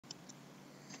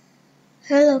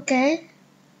Hello guys,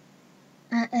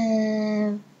 I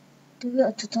am doing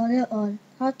a tutorial on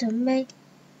how to make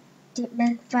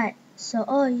DeepMind 5.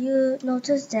 So you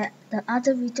notice that the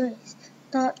other video is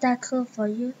not that cool for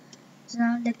you, so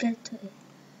now let's get to it.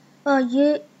 All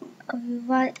you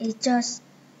want is just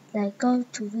like go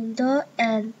to window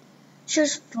and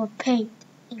choose for paint.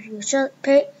 If you choose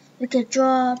paint, you can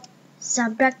draw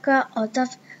some background or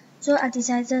stuff. So I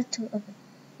decided to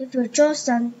if you draw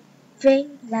something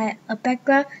like a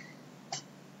background,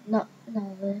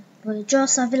 we'll draw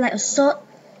something like a sword.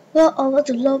 Go over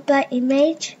to low black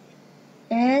image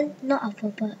and not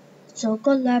alphabet. So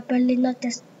go library, not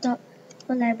desktop.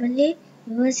 Go library,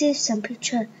 you will see some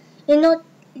picture. You know,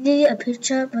 really a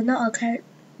picture, but not a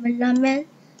cameraman.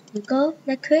 You go,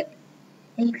 left click,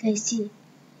 and you can see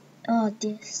all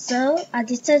this. So I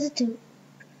decided to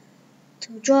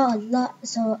draw a lot,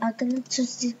 so I'm gonna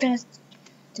choose this class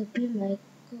to be my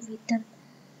good with them.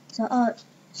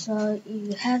 So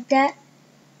you have that.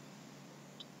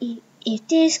 If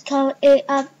this cover it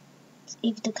up,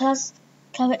 if the class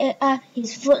cover it up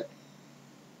his foot,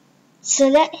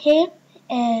 select him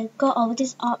and go over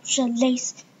this option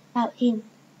lace out him.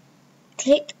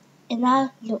 Click and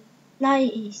now look. Now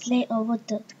it is laid over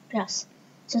the grass.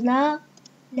 So now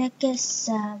let's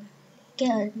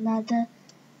get another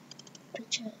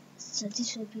picture. So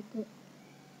this will be good.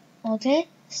 Okay,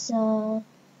 so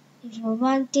if you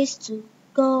want this to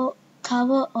go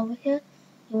cover over here,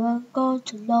 you will go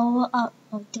to lower up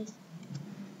of this.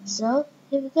 So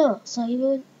here we go. So you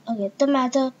will don't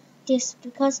matter this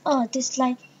because this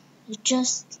line is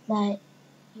just like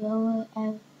you will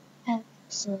have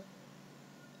so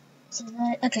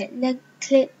now, let's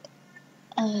click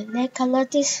let's color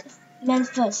this man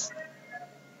first.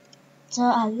 So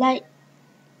I like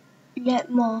red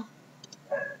more.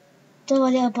 Don't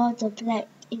worry about the black.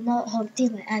 It's not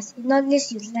hurting my eyes. It not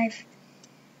needs your life.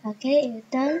 Okay, you're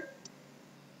done.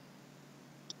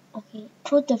 Okay,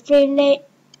 put the frame rate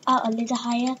out a little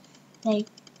higher, like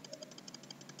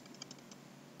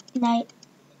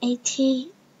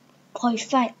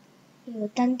 80.5. You're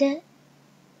done there.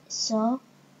 So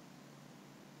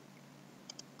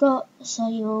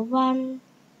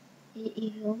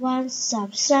if you want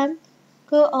some sun,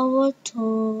 go over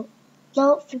to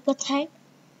load figure type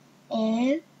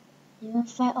and you will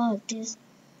find all of this.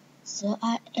 So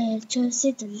I choose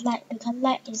the light because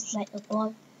light is like a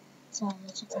ball. So I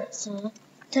will choose that. So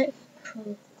take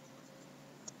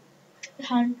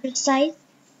 200 size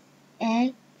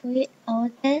and put it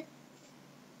over there.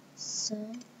 So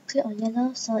click on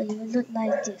yellow so it will look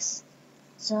like this.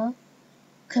 So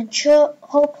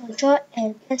hold control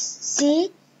and press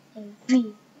C and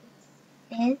V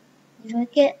and you will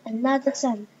get another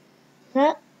sun.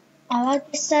 Now I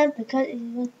want this sun because it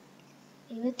will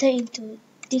turn into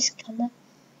this color.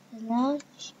 And now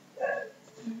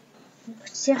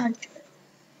 600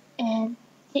 and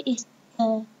it is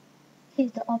the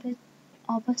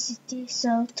opacity,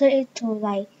 so turn it to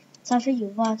like something you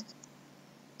want.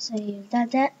 So you done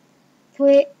that, put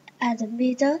it at the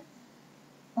middle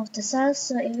of the sun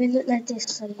so it will look like this,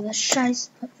 so it will shine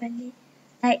perfectly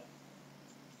like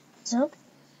so.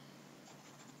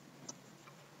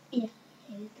 Yeah,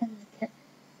 it's done like that.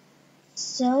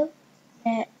 So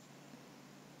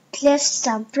place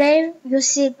some frame, you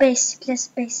see base, place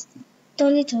base.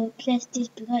 Don't need to place this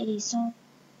because it's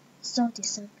so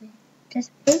disturbing.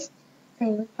 Place base,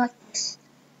 then you got this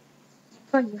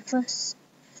for your first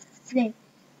frame.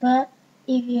 But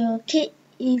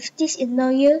if this annoy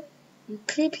you, you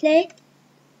click play,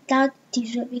 that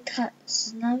this will be cut.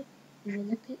 So now you will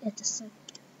look at the sun.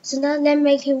 So now let's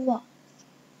make it walk.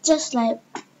 Just like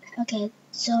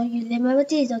so you remember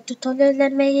this is the tutorial,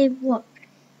 let's make it walk.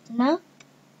 So now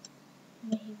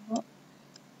make it walk.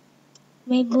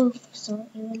 Make move so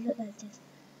it will look like this.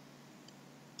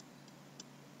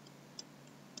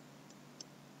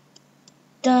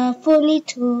 The foot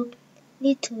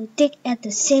need to dig at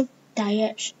the same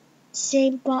direction,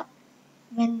 same part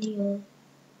when you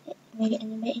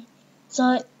animate.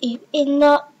 So if it's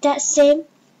not that same,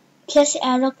 press the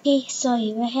arrow key so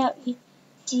it will help you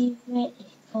see where it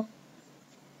goes.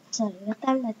 So you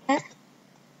done like that.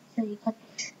 So you got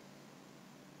this.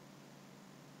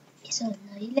 So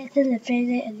now you lessen the frame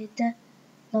rate a little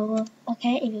lower.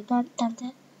 Okay, if you got done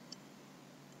that,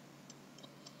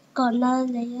 got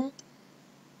another layer.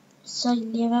 So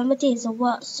you remember this is a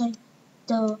walk. So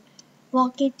the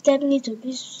walking step need to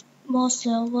be more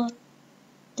slower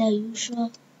than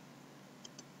usual.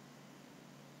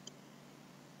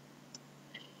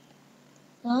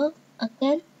 So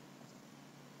again,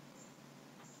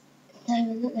 so it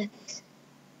will look like this.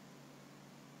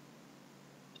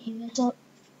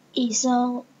 is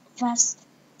so fast.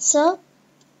 So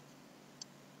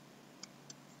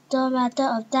no matter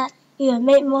of that, if you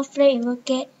make more frame, it will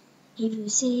get. If you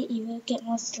see, it will get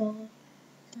more slower.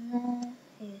 Now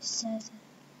it says,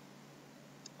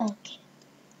 okay.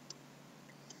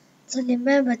 So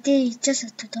remember, this is just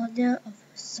a tutorial of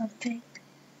something.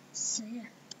 So yeah,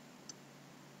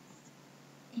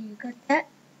 you got that.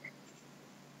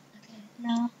 Okay,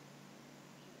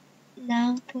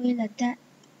 now put it like that,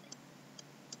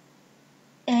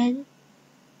 and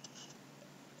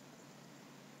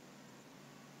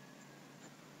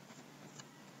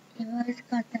you already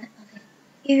got that. Okay.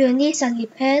 If you need some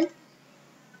repair,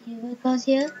 you will go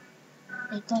here.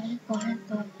 And go ahead.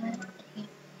 Okay.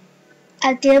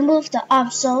 I didn't move the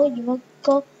arm, so you will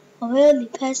go over and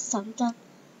repair something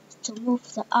to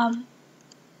move the arm.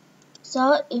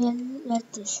 So you will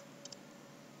like this.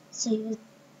 So you will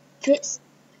press.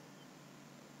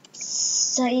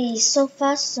 So it is so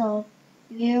fast, so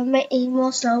you will make it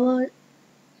more slower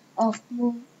of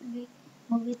move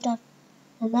it up.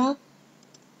 And now,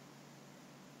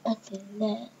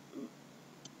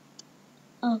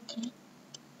 okay.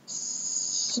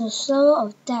 So slower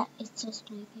of that is just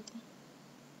making it.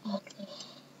 Okay.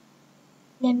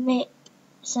 Then make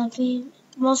something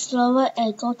more slower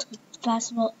and go to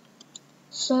fast mode.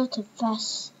 Slow to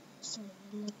fast. So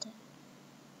like that.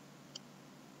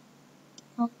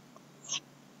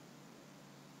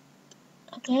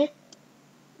 Okay.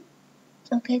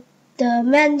 Okay. The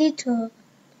man need to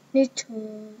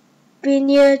be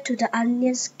near to the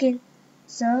onion skin.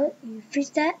 So you fix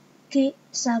that, keep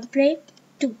some frame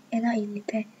 2 and now you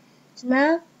repair. So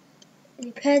now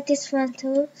repair this one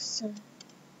too. So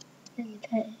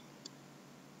repair it.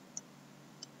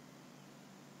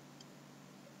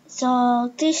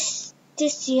 So this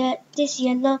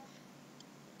yellow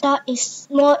dot is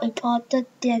more important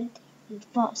than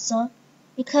before. So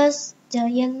because the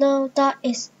yellow dot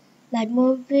is like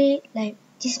movie, like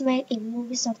this man in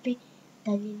movie something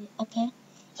that you need. Okay,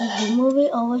 if you move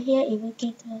it over here, it will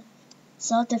get her.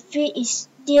 So the feet is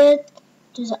near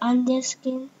to the under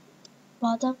skin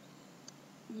bottom.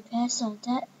 Depends on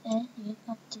that, and you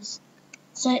got this.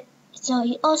 So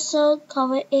it also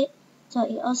cover it. So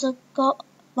it also got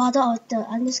bottom of the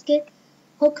underskin.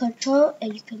 Hold control,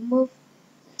 and you can move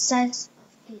the size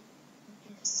of it.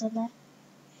 Okay, so now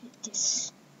fit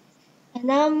this. And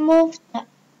now move the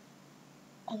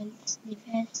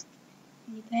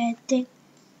depending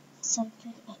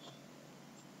something. Okay,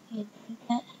 you do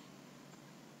that.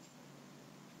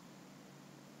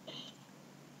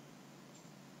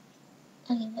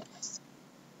 Okay, what's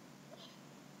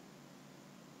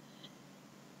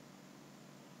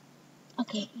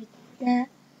okay, you do that.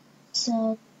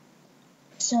 So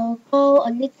go a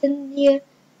little near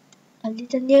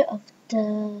of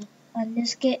the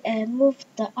underskin and move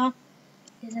the arm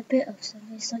a little bit of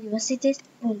something. So you will see this,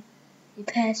 boom,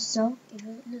 repair. So it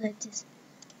will look like this.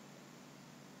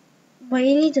 But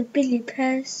you need to be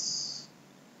repaired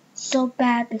so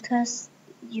bad because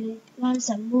you want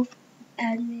some move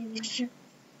animation.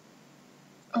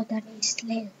 Oh, that is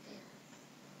late.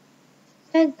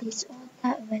 And this all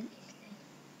that when it's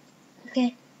late.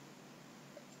 Okay.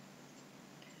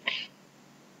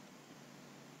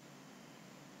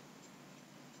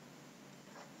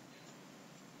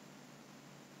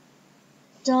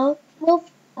 So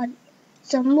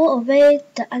move away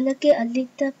the underskin a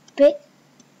little bit,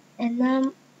 and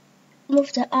now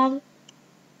move the arm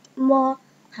more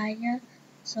higher.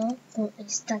 So boom,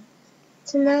 it's done.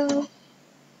 So now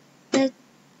let's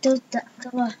do the other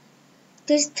one.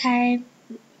 This time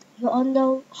you all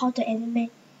know how to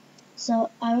animate.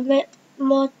 So I will make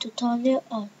more tutorial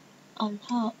on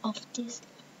how of this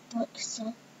works.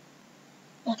 So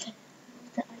okay,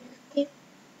 the other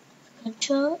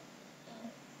control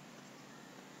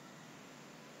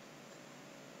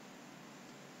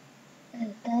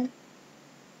and then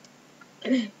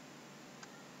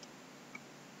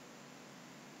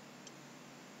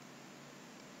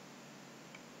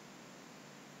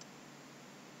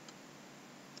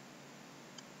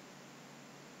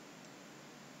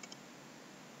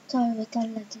so we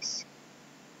done like this.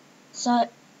 So I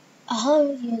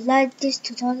hope you like this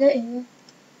tutorial. If you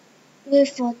wait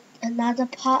for another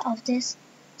part of this,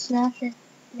 so now let's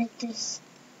make this.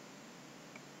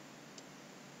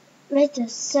 Make the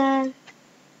sun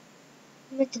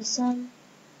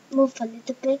move a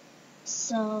little bit.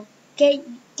 So get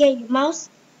your mouse,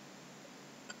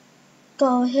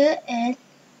 go here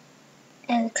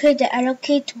and click the arrow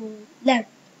key to left.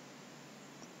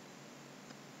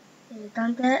 And you've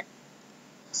done that.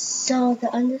 So the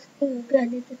underskin will be a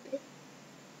little bit.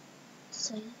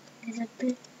 So a little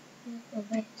bit move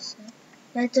away. So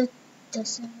Let the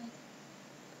server.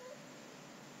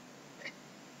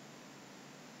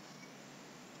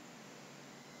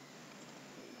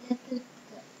 Let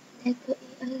the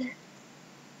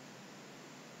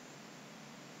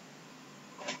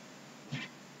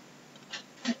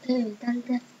okay, done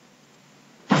that.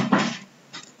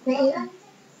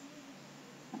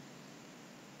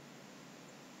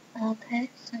 Okay,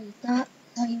 so you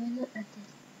will look at this.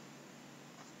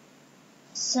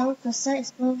 So the site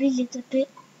is moving a little bit.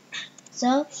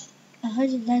 So I hope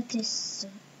you like this.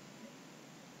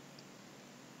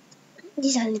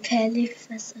 These are the fairly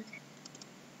fast. Okay.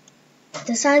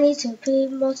 The sound needs to be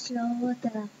more slower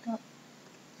than I thought.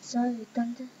 So you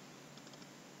done that.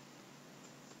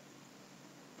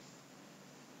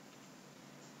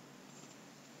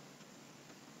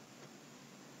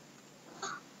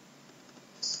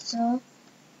 So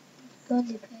go to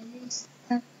the playlist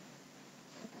tab.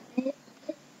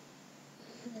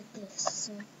 Like this.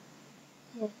 So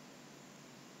yeah.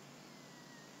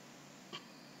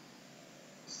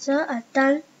 So I've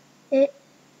done it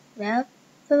well.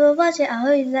 For watching, I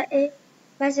hope you like it.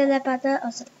 Press the like button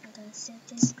or subscribe to save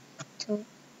this to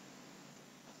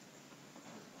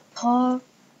Paul.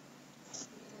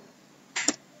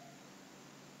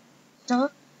 So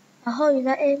I hope you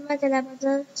like it. Press the like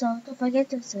button, so don't forget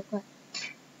to subscribe.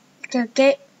 To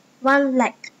get one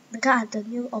like because I'm the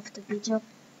new of the video.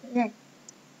 Yeah.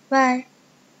 Bye.